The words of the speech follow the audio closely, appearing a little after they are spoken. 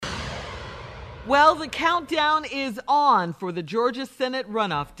Well, the countdown is on for the Georgia Senate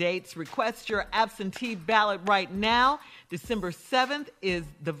runoff dates. Request your absentee ballot right now. December 7th is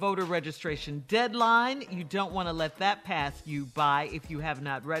the voter registration deadline. You don't want to let that pass you by if you have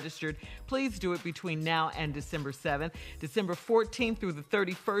not registered. Please do it between now and December 7th. December 14th through the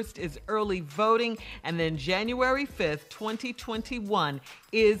 31st is early voting. And then January 5th, 2021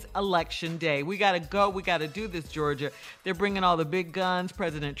 is Election Day. We got to go. We got to do this, Georgia. They're bringing all the big guns.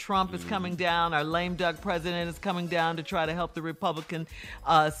 President Trump is coming down. Our lame duck president is coming down to try to help the Republican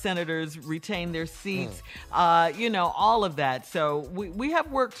senators retain their seats. All of that. So we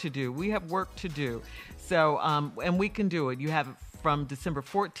have work to do. We have work to do. So, and we can do it. You have from December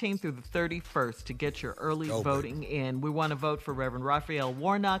 14th through the 31st to get your early voting in. We want to vote for Reverend Raphael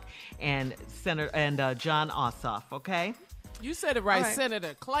Warnock and John Ossoff, okay? You said it right,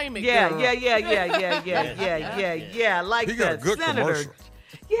 Senator. Claim it, yeah, girl. Yeah. Like he got that, a good Senator. commercial.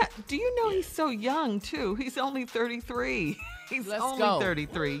 Yeah, do you know he's so young, too? He's only 33. Let's only go.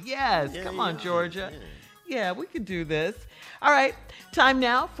 33. Yes, come on, Georgia. Yeah, we could do this. All right, time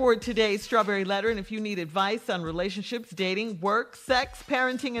now for today's Strawberry Letter. And if you need advice on relationships, dating, work, sex,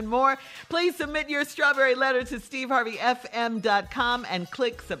 parenting, and more, please submit your Strawberry Letter to steveharveyfm.com and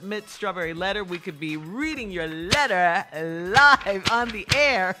click Submit Strawberry Letter. We could be reading your letter live on the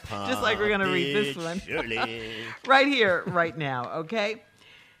air, just like we're going to read this one. Right here, right now, okay?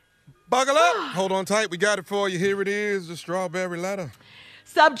 Buckle up. Hold on tight. We got it for you. Here it is, the Strawberry Letter.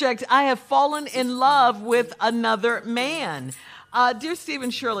 Subject, I have fallen in love with another man. Dear Steve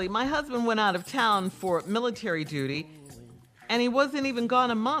and Shirley, my husband went out of town for military duty, and he wasn't even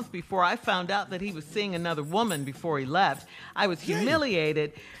gone a month before I found out that he was seeing another woman before he left. I was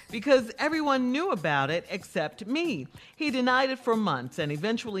humiliated because everyone knew about it except me. He denied it for months, and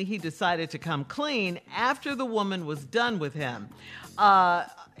eventually he decided to come clean after the woman was done with him.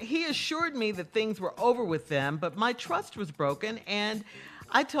 He assured me that things were over with them, but my trust was broken, and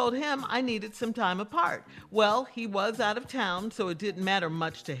I told him I needed some time apart. Well, he was out of town, so it didn't matter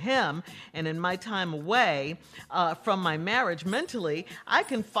much to him. And in my time away from my marriage mentally, I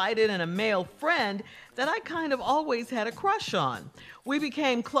confided in a male friend that I kind of always had a crush on. We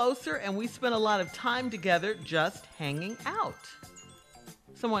became closer, and we spent a lot of time together just hanging out.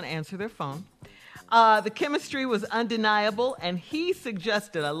 Someone answer their phone. The chemistry was undeniable, and he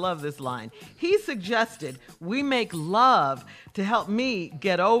suggested, I love this line, he suggested we make love to help me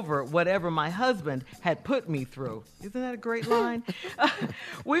get over whatever my husband had put me through. Isn't that a great line?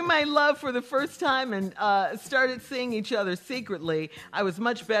 We made love for the first time and started seeing each other secretly. I was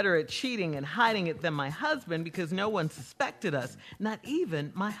much better at cheating and hiding it than my husband because no one suspected us, not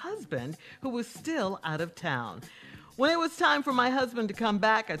even my husband, who was still out of town. When it was time for my husband to come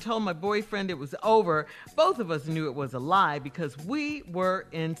back, I told my boyfriend it was over. Both of us knew it was a lie because we were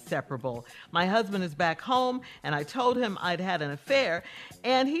inseparable. My husband is back home, and I told him I'd had an affair,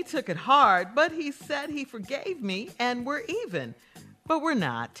 and he took it hard, but he said he forgave me, and we're even. But we're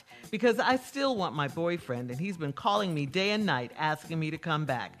not, because I still want my boyfriend, and he's been calling me day and night asking me to come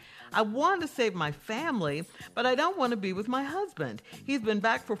back. I want to save my family, but I don't want to be with my husband. He's been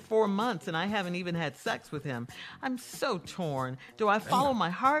back for 4 months, and I haven't even had sex with him. I'm so torn. Do I follow my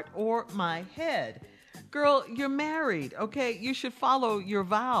heart or my head? Girl, you're married, okay? You should follow your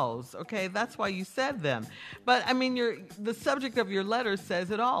vows, okay? That's why you said them. But, I mean, the subject of your letter says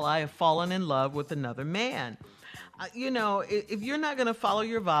it all. I have fallen in love with another man. If you're not going to follow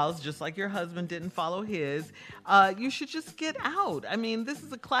your vows, just like your husband didn't follow his, you should just get out. I mean, this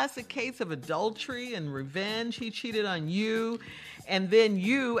is a classic case of adultery and revenge. He cheated on you, and then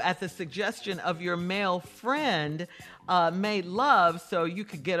you, at the suggestion of your male friend, made love so you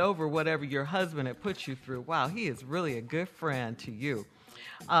could get over whatever your husband had put you through. Wow, he is really a good friend to you.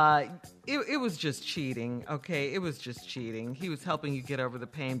 It was just cheating, okay? It was just cheating. He was helping you get over the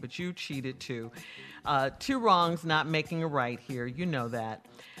pain, but you cheated too. Two wrongs not making a right here. You know that.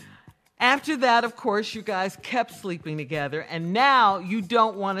 After that, of course, you guys kept sleeping together, and now you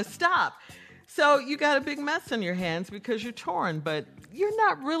don't want to stop. So you got a big mess on your hands because you're torn, but you're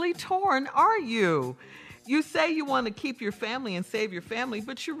not really torn, are you? You say you want to keep your family and save your family,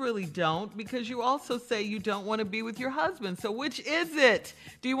 but you really don't, because you also say you don't want to be with your husband. So which is it?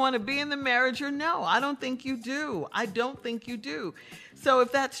 Do you want to be in the marriage or no? I don't think you do. I don't think you do. So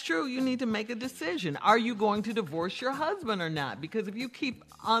if that's true, you need to make a decision. Are you going to divorce your husband or not? Because if you keep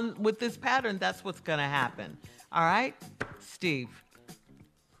on with this pattern, that's what's going to happen. All right? Steve,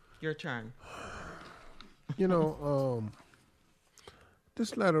 your turn.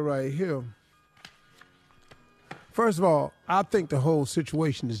 This letter right here, first of all, I think the whole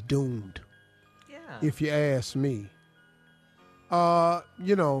situation is doomed. Yeah. If you ask me.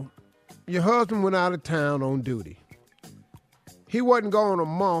 your husband went out of town on duty. He wasn't gone a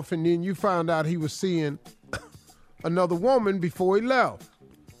month, and then you found out he was seeing another woman before he left.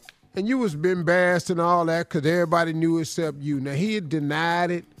 And you was embarrassed and all that because everybody knew except you. Now, he had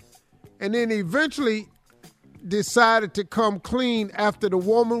denied it, and then eventually decided to come clean after the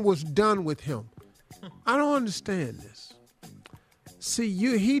woman was done with him. I don't understand this. See,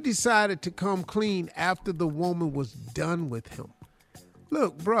 he decided to come clean after the woman was done with him.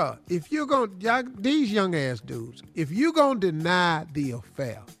 Look, bruh, if you're these young ass dudes, if you're gonna deny the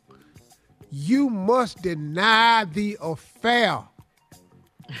affair, you must deny the affair.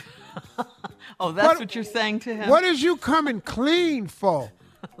 Oh, that's what you're saying to him? What is you coming clean for?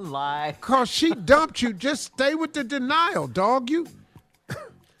 Lie. Cause she dumped you. Just stay with the denial, dog. You.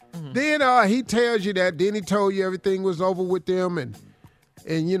 Then he tells you that. Then he told you everything was over with them, and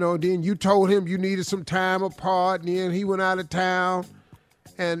then you told him you needed some time apart. And then he went out of town,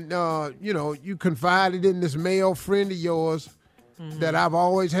 and you confided in this male friend of yours that I've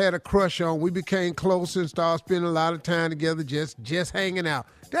always had a crush on. We became close and started spending a lot of time together, just hanging out.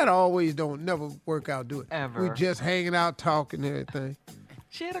 That always don't never work out, do it? Ever. We just hanging out, talking, and everything.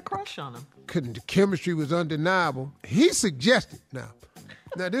 She had a crush on him. The chemistry was undeniable. He suggested, now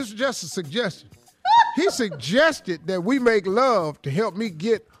this is just a suggestion. He suggested that we make love to help me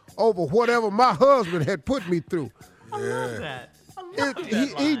get over whatever my husband had put me through. I love that. I love that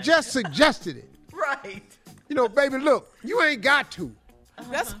He line. just suggested it. Right. Baby, look, you ain't got to.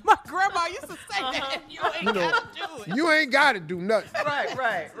 That's my grandma used to say that. You ain't got to do it. You ain't got to do nothing.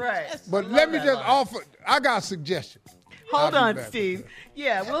 Right. But let me just offer, I got a suggestion. Hold I'll on, be back. Steve.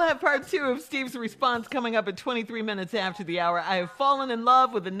 Yeah, we'll have part 2 of Steve's response coming up at 23 minutes after the hour. I have fallen in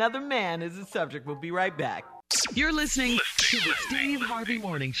love with another man is the subject. We'll be right back. You're listening to the Steve Harvey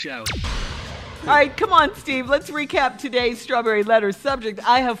Morning Show. All right, come on, Steve. Let's recap today's Strawberry Letter subject.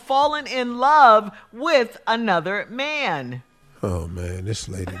 I have fallen in love with another man. Oh, man, this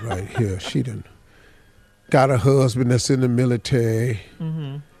lady right here, she done got a husband that's in the military.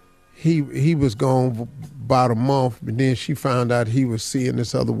 Mm-hmm. He was gone about a month, but then she found out he was seeing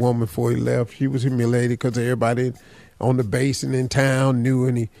this other woman before he left. She was humiliated because everybody on the base and in town knew,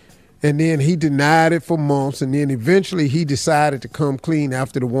 and then he denied it for months, and then eventually he decided to come clean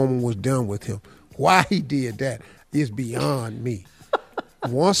after the woman was done with him. Why he did that is beyond me.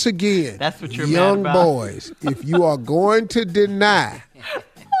 Once again, that's what you're young mad about. boys, if you are going to deny,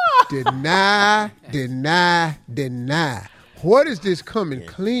 what is this coming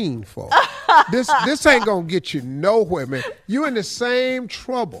clean for? This ain't gonna get you nowhere, man. You in the same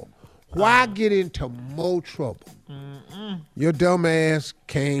trouble. Why get into more trouble? Your dumb ass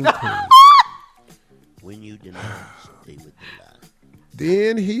came clean. When you deny, stay with the lie.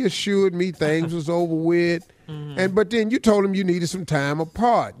 Then he assured me things was over with. But then you told him you needed some time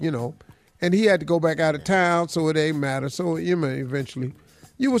apart, and he had to go back out of town, so it ain't matter. So, eventually,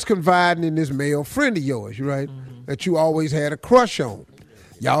 you was confiding in this male friend of yours, right, that you always had a crush on.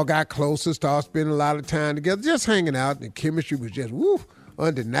 Y'all got closer, started spending a lot of time together, just hanging out, and the chemistry was just,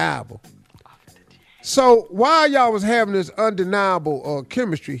 undeniable. So while y'all was having this undeniable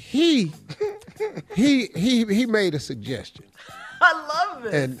chemistry, he made a suggestion. I love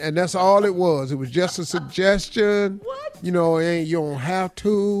it. And that's all it was. It was just a suggestion. What? You don't have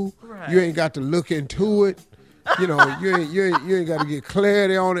to. Right. You ain't got to look into it. You ain't got to get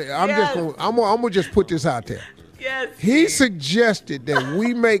clarity on it. I'm gonna just put this out there. Yes. He suggested that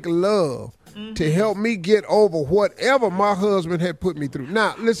we make love to help me get over whatever my husband had put me through.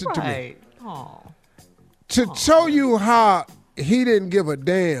 Now, listen to me. To show you how he didn't give a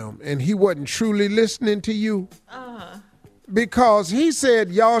damn and he wasn't truly listening to you. Because he said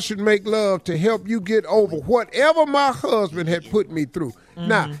y'all should make love to help you get over whatever my husband had put me through.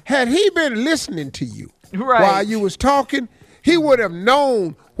 Now, had he been listening to you while you was talking, he would have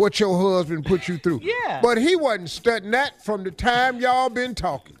known what your husband put you through. Yeah. But he wasn't studying that from the time y'all been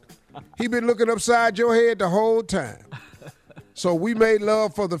talking. He been looking upside your head the whole time. So we made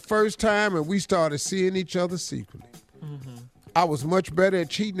love for the first time and we started seeing each other secretly. I was much better at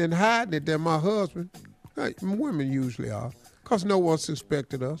cheating and hiding it than my husband. Women usually are, because no one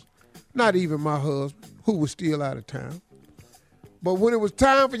suspected us, not even my husband, who was still out of town. But when it was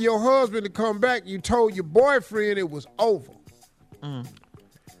time for your husband to come back, you told your boyfriend it was over.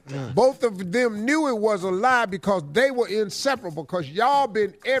 Both of them knew it was a lie because they were inseparable, because y'all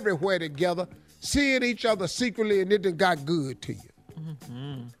been everywhere together, seeing each other secretly, and it done got good to you.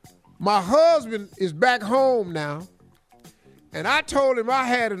 My husband is back home now, and I told him I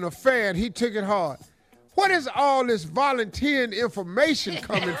had an affair, and he took it hard. What is all this volunteering information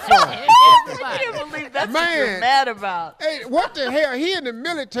coming from? I can't believe that's what you're Man. mad about. Hey, what the hell? He in the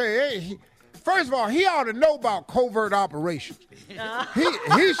military. Hey, first of all, he ought to know about covert operations.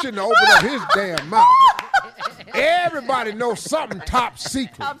 He shouldn't open up his damn mouth. Everybody knows something top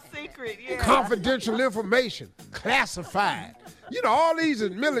secret. Top secret, yeah. Confidential information, classified. You know, all these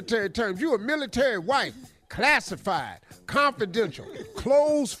is military terms. You a military wife, classified, confidential,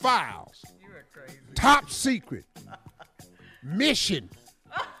 closed files, top secret, mission.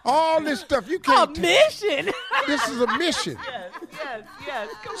 All this stuff you can't tell. Mission. This is a mission. Yes.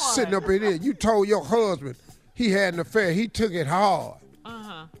 Come on. Sitting up in there, you told your husband he had an affair. He took it hard.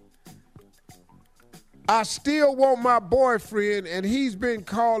 I still want my boyfriend, and he's been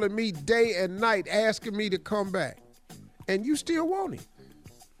calling me day and night asking me to come back. And you still want him.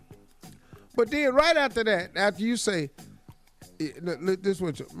 But then right after that, after you say, this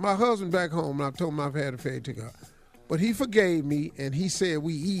was my husband back home, and I told him I've had an affair, he took it hard. But he forgave me, and he said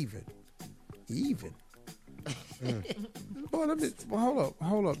we even. Even? Boy,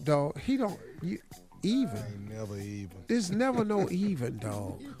 hold up, dog. He don't, even. Ain't never even. There's never no even,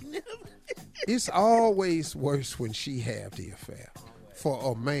 dog. It's always worse when she have the affair.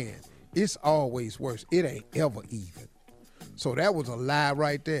 For a man, it's always worse. It ain't ever even. So that was a lie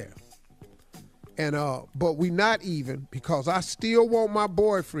right there. And but we not even because I still want my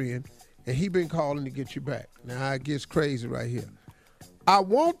boyfriend, and he been calling to get you back. Now it gets crazy right here. I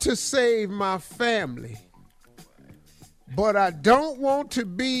want to save my family, but I don't want to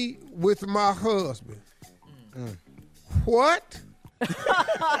be with my husband. What?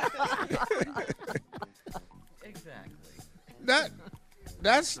 Exactly.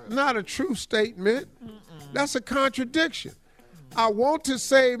 That's not a true statement. That's a contradiction. I want to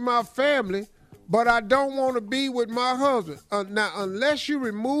save my family, but I don't want to be with my husband. Now, unless you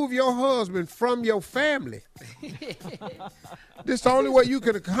remove your husband from your family, this is the only way you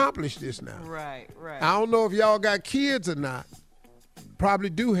can accomplish this now. Right. I don't know if y'all got kids or not.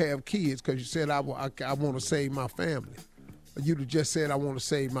 Probably do have kids because you said I want to save my family. You'd have just said I want to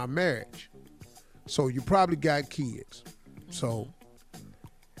save my marriage. So you probably got kids. So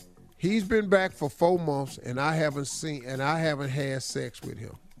he's been back for 4 months, and I haven't had sex with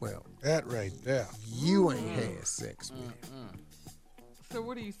him. Well, That right there. you ain't had sex with him. So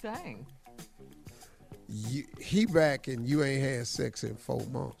what are you saying? He back and you ain't had sex in 4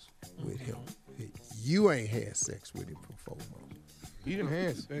 months with him. You ain't had sex with him for 4 months. He done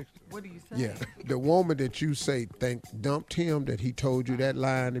had sex. What are you saying? Yeah, the woman that you say dumped him, that he told you that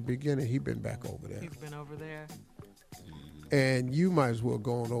lie in the beginning, he been back over there. He's been over there. And you might as well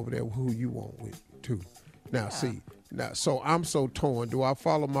go on over there with who you want with too. Now so I'm so torn. Do I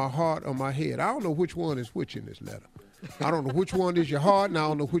follow my heart or my head? I don't know which one is which in this letter. I don't know which one is your heart, and I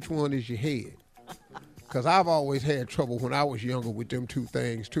don't know which one is your head. Because I've always had trouble when I was younger with them two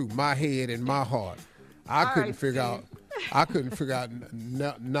things too, my head and my heart. I couldn't figure out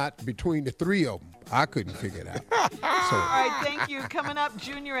not between the three of them. I couldn't figure it out. So, All right, thank you. Coming up,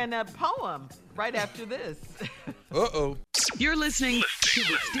 Junior and a poem right after this. Uh-oh. You're listening to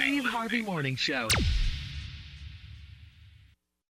the Steve Harvey Morning Show.